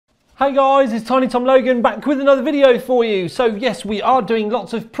Hey guys, it's Tiny Tom Logan back with another video for you. So yes, we are doing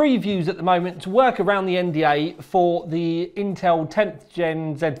lots of previews at the moment to work around the NDA for the Intel 10th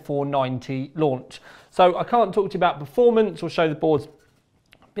Gen Z490 launch. So I can't talk to you about performance or show the boards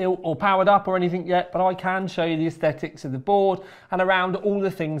built or powered up or anything yet, but I can show you the aesthetics of the board and around all the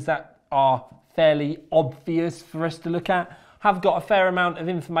things that are fairly obvious for us to look at. Have got a fair amount of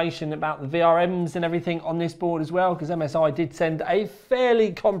information about the VRMs and everything on this board as well, because MSI did send a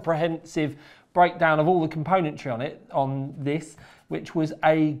fairly comprehensive breakdown of all the componentry on this, which was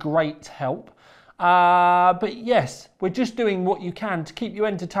a great help. But yes, we're just doing what you can to keep you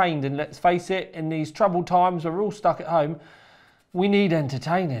entertained, and let's face it, in these troubled times where we're all stuck at home, we need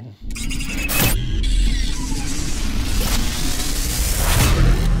entertaining.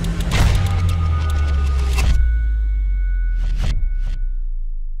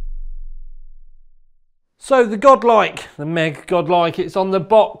 So the Godlike, the MEG Godlike, it's on the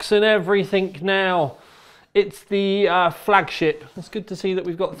box and everything now. It's the flagship. It's good to see that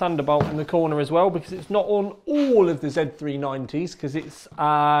we've got Thunderbolt in the corner as well, because it's not on all of the Z390s, because it's,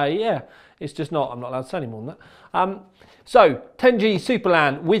 yeah, it's just not, I'm not allowed to say any more than that. So 10G Super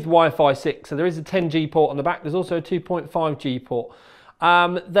LAN with Wi-Fi 6, so there is a 10G port on the back, there's also a 2.5G port.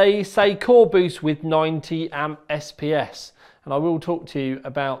 They say core boost with 90 amp SPS. And I will talk to you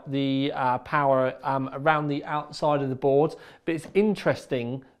about the power around the outside of the board. But it's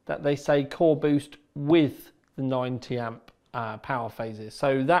interesting that they say core boost with the 90 amp power phases.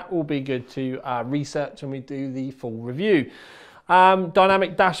 So that will be good to research when we do the full review.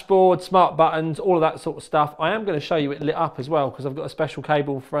 Dynamic dashboard, smart buttons, all of that sort of stuff. I am going to show you it lit up as well, because I've got a special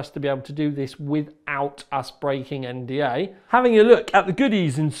cable for us to be able to do this without us breaking NDA. Having a look at the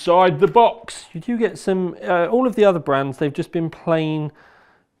goodies inside the box, you do get some, all of the other brands, they've just been plain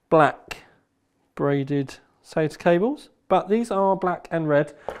black braided SATA cables, but these are black and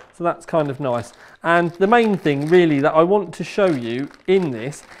red, so that's kind of nice. And the main thing really that I want to show you in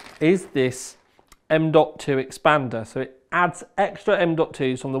this is this M.2 expander. So it adds extra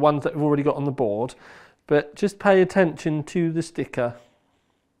M.2s on the ones that we've already got on the board, but just pay attention to the sticker.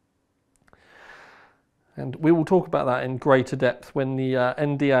 And we will talk about that in greater depth when the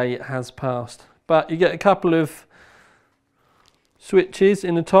NDA has passed. But you get a couple of switches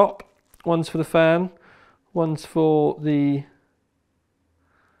in the top, one's for the fan, one's for the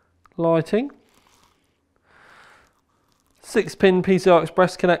lighting. 6-pin PCI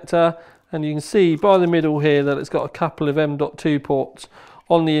Express connector. And you can see by the middle here that it's got a couple of M.2 ports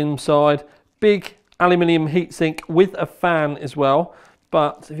on the inside. Big aluminium heatsink with a fan as well.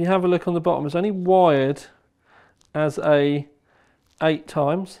 But if you have a look on the bottom, it's only wired as a 8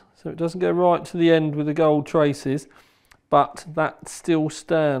 times. So it doesn't go right to the end with the gold traces, but that still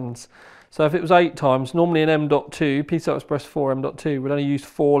stands. So if it was 8 times, normally an M.2, PCI Express 4 M.2 would only use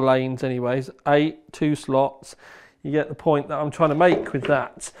 4 lanes anyways. 8, 2 slots. You get the point that I'm trying to make with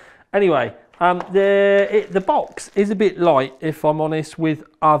that. Anyway, the box is a bit light, if I'm honest, with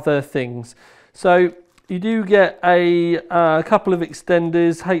other things. So you do get a couple of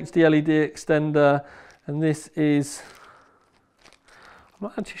extenders, HD LED extender, and this is, I'm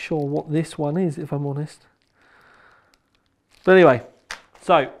not actually sure what this one is, if I'm honest. But anyway,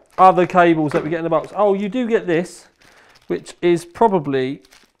 so other cables that we get in the box. Oh, you do get this, which is probably,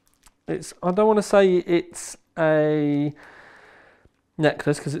 I don't want to say it's a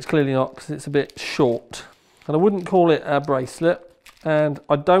necklace, because it's clearly not, because it's a bit short, and I wouldn't call it a bracelet, and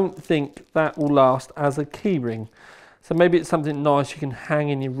I don't think that will last as a key ring. So maybe it's something nice you can hang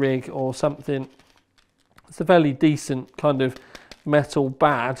in your rig or something. It's a fairly decent kind of metal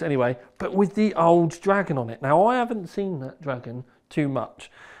badge anyway, but with the old dragon on it. Now I haven't seen that dragon too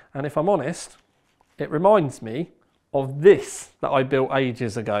much, and if I'm honest, it reminds me of this that I built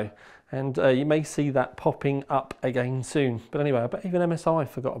ages ago. And you may see that popping up again soon. But anyway, I bet even MSI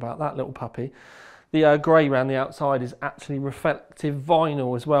forgot about that little puppy. The grey around the outside is actually reflective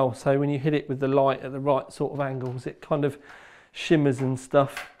vinyl as well. So when you hit it with the light at the right sort of angles, it kind of shimmers and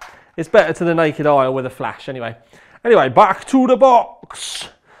stuff. It's better to the naked eye or with a flash anyway. Anyway, back to the box.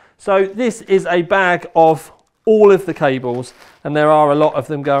 So this is a bag of all of the cables, and there are a lot of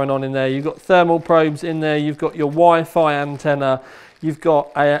them going on in there. You've got thermal probes in there, you've got your Wi-Fi antenna, you've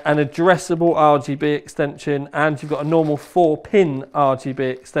got an addressable RGB extension, and you've got a normal 4-pin RGB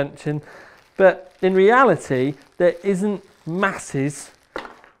extension. But in reality, there isn't masses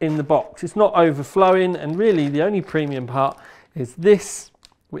in the box. It's not overflowing, and really the only premium part is this,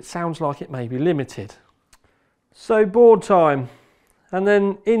 which sounds like it may be limited. So board time, and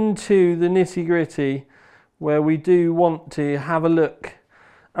then into the nitty-gritty, where we do want to have a look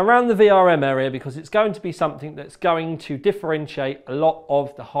around the VRM area, because it's going to be something that's going to differentiate a lot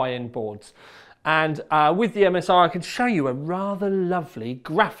of the high-end boards. And with the MSI, I can show you a rather lovely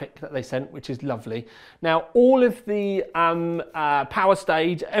graphic that they sent, which is lovely. Now, all of the power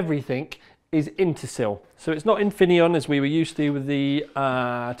stage, everything is Intersil. So it's not Infineon as we were used to with the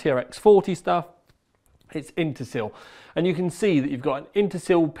TRX40 stuff. It's Intersil. And you can see that you've got an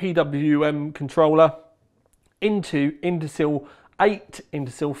Intersil PWM controller into Intersil 8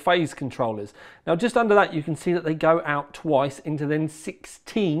 Intersil phase controllers. Now just under that you can see that they go out twice into then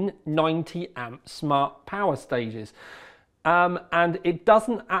 16 90 amp smart power stages. And it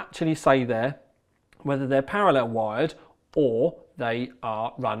doesn't actually say there whether they're parallel wired or they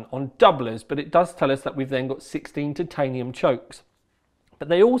are run on doublers, but it does tell us that we've then got 16 titanium chokes. But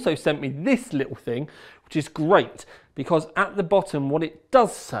they also sent me this little thing, which is great, because at the bottom what it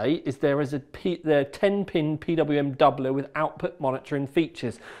does say is there is a 10-pin PWM doubler with output monitoring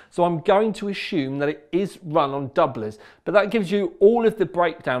features. So I'm going to assume that it is run on doublers, but that gives you all of the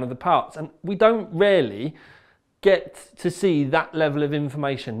breakdown of the parts, and we don't rarely get to see that level of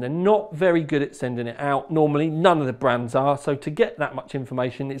information. They're not very good at sending it out. Normally, none of the brands are. So to get that much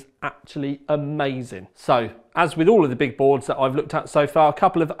information is actually amazing. So as with all of the big boards that I've looked at so far, a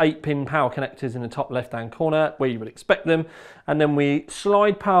couple of 8-pin power connectors in the top left-hand corner where you would expect them. And then we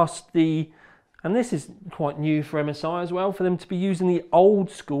slide past the, and this is quite new for MSI as well, for them to be using the old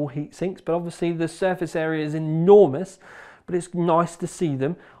school heat sinks, but obviously the surface area is enormous, but it's nice to see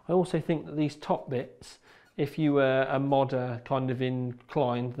them. I also think that these top bits, if you were a modder kind of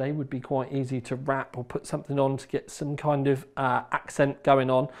inclined, they would be quite easy to wrap or put something on to get some kind of accent going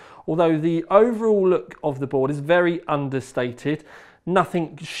on. Although the overall look of the board is very understated,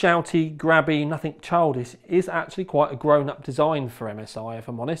 nothing shouty, grabby, nothing childish. It is actually quite a grown-up design for MSI, if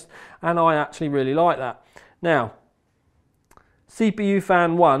I'm honest, and I actually really like that. Now, CPU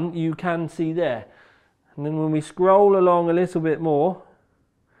fan 1, you can see there. And then when we scroll along a little bit more,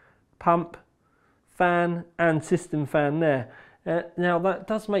 pump, fan and system fan there. Now that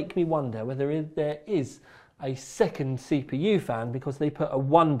does make me wonder whether there is a second CPU fan, because they put a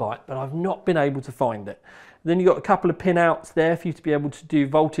 1 byte, but I've not been able to find it. Then you've got a couple of pin outs there for you to be able to do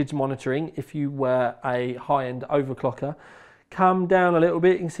voltage monitoring if you were a high-end overclocker. Come down a little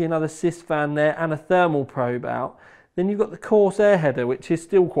bit, you can see another sys fan there and a thermal probe out. Then you've got the coarse air header, which is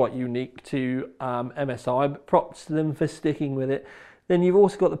still quite unique to MSI, but props to them for sticking with it. Then you've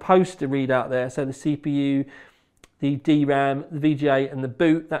also got the poster readout there, so the CPU, the DRAM, the VGA and the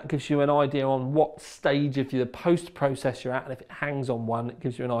boot. That gives you an idea on what stage of the post process you're at, and if it hangs on one, it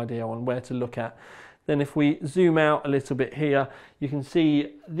gives you an idea on where to look at. Then if we zoom out a little bit here, you can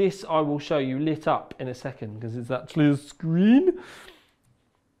see this I will show you lit up in a second because it's actually a screen.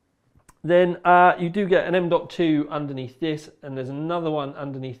 Then you do get an M.2 underneath this, and there's another one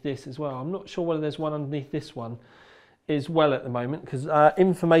underneath this as well. I'm not sure whether there's one underneath this one as well at the moment, because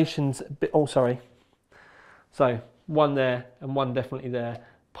information's a bit, oh sorry. So one there and one definitely there,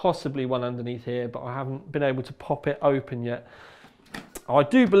 possibly one underneath here, but I haven't been able to pop it open yet. I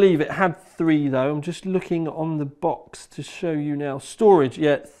do believe it had 3 though. I'm just looking on the box to show you now. Storage,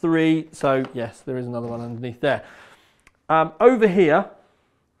 yeah, 3. So yes, there is another one underneath there. Over here,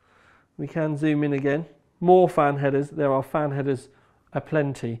 we can zoom in again. More fan headers. There are fan headers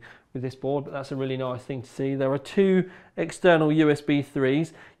aplenty with this board, but that's a really nice thing to see. There are 2 external USB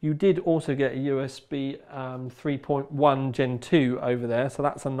 3s. You did also get a USB 3.1 Gen 2 over there, so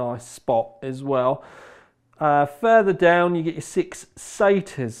that's a nice spot as well. Further down, you get your 6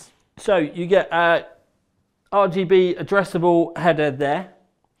 SATAs. So you get a RGB addressable header there.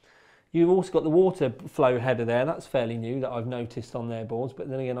 You've also got the water flow header there. That's fairly new that I've noticed on their boards, but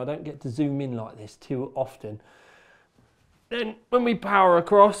then again, I don't get to zoom in like this too often. Then when we power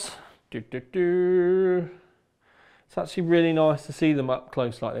across, it's actually really nice to see them up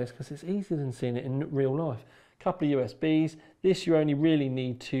close like this, because it's easier than seeing it in real life. A couple of USBs. This you only really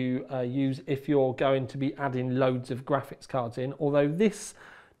need to use if you're going to be adding loads of graphics cards in, although this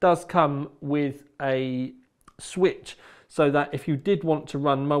does come with a switch, so that if you did want to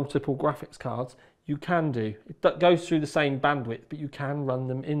run multiple graphics cards, you can do. It goes through the same bandwidth, but you can run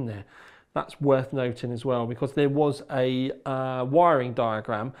them in there. That's worth noting as well, because there was a wiring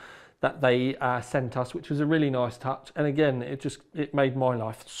diagram that they sent us, which was a really nice touch. And again, it made my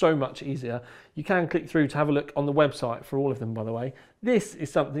life so much easier. You can click through to have a look on the website for all of them, by the way. This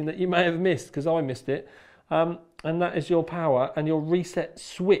is something that you may have missed, because I missed it. And that is your power and your reset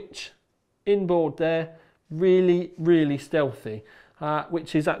switch inboard there. Really, really stealthy,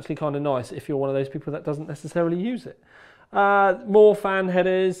 which is actually kind of nice if you're one of those people that doesn't necessarily use it. More fan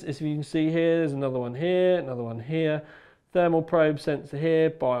headers, as you can see here. There's another one here, another one here. thermal probe sensor here,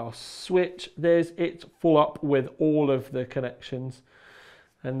 BIOS switch. It's full up with all of the connections.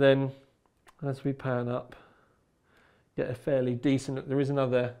 And then as we pan up, get a fairly decent look. There is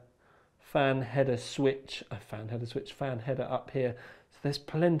another fan header up here. So there's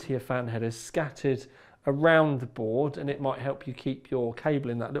plenty of fan headers scattered around the board, and it might help you keep your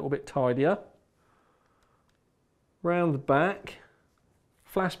cabling that little bit tidier. Round the back,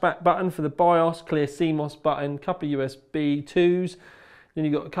 flashback button for the BIOS, clear CMOS button, couple of USB 2s, then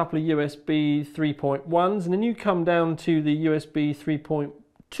you've got a couple of USB 3.1s, and then you come down to the USB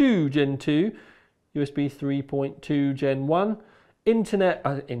 3.2 Gen 2, USB 3.2 Gen 1, Intel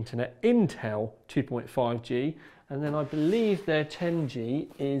 2.5G, and then I believe their 10G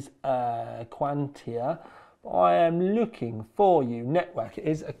is a Quantia. I am looking for you. Network, it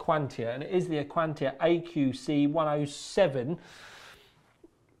is a Quantia, and it is the Quantia AQC107.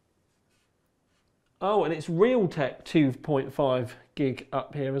 Oh, and it's Realtek 2.5 gig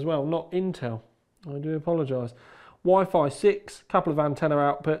up here as well, not Intel. I do apologise. Wi-Fi 6, couple of antenna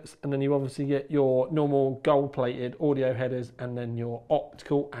outputs, and then you obviously get your normal gold-plated audio headers and then your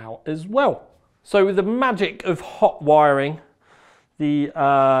optical out as well. So with the magic of hot wiring the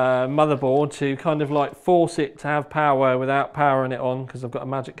motherboard to kind of like force it to have power without powering it on, because I've got a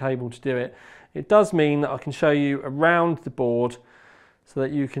magic cable to do it, it does mean that I can show you around the board so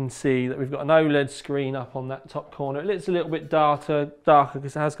that you can see that we've got an OLED screen up on that top corner. It looks a little bit darker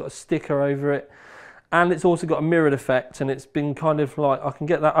because it has got a sticker over it. And it's also got a mirrored effect, and it's been kind of like, I can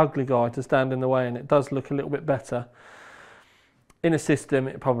get that ugly guy to stand in the way, and it does look a little bit better. In a system,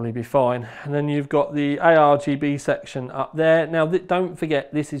 it'd probably be fine. And then you've got the ARGB section up there. Now, don't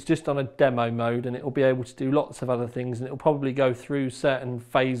forget, this is just on a demo mode, and it'll be able to do lots of other things, and it'll probably go through certain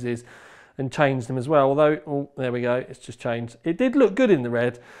phases and change them as well. Although, oh, there we go, it's just changed. It did look good in the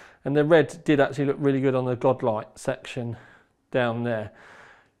red, and the red did actually look really good on the Godlike section down there.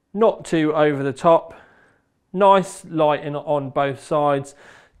 Not too over the top. Nice lighting on both sides.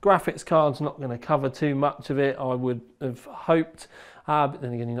 Graphics card's not going to cover too much of it, I would have hoped. But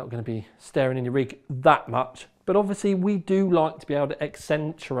then again, you're not going to be staring in your rig that much. But obviously, we do like to be able to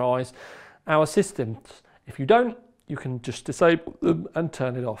accenturise our systems. If you don't, you can just disable them and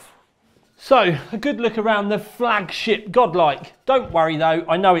turn it off. So, a good look around the flagship Godlike. Don't worry though,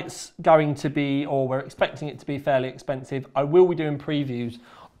 I know it's going to be, or we're expecting it to be fairly expensive. I will be doing previews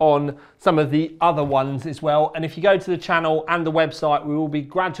on some of the other ones as well, and if you go to the channel and the website, we will be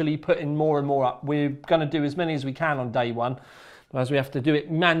gradually putting more and more up. We're going to do as many as we can on day one, but as we have to do it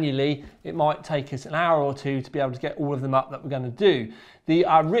manually, it might take us an hour or two to be able to get all of them up that we're going to do. The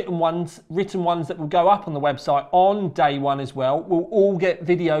written ones that will go up on the website on day one as well will all get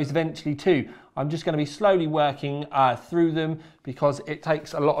videos eventually too. I'm just going to be slowly working through them because it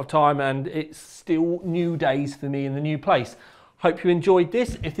takes a lot of time, and it's still new days for me in the new place. Hope you enjoyed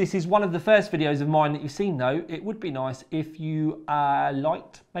this. If this is one of the first videos of mine that you've seen though, it would be nice if you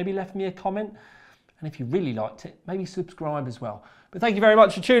liked, maybe left me a comment, and if you really liked it, maybe subscribe as well. But thank you very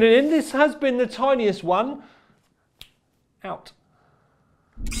much for tuning in. This has been the tiniest one. Out.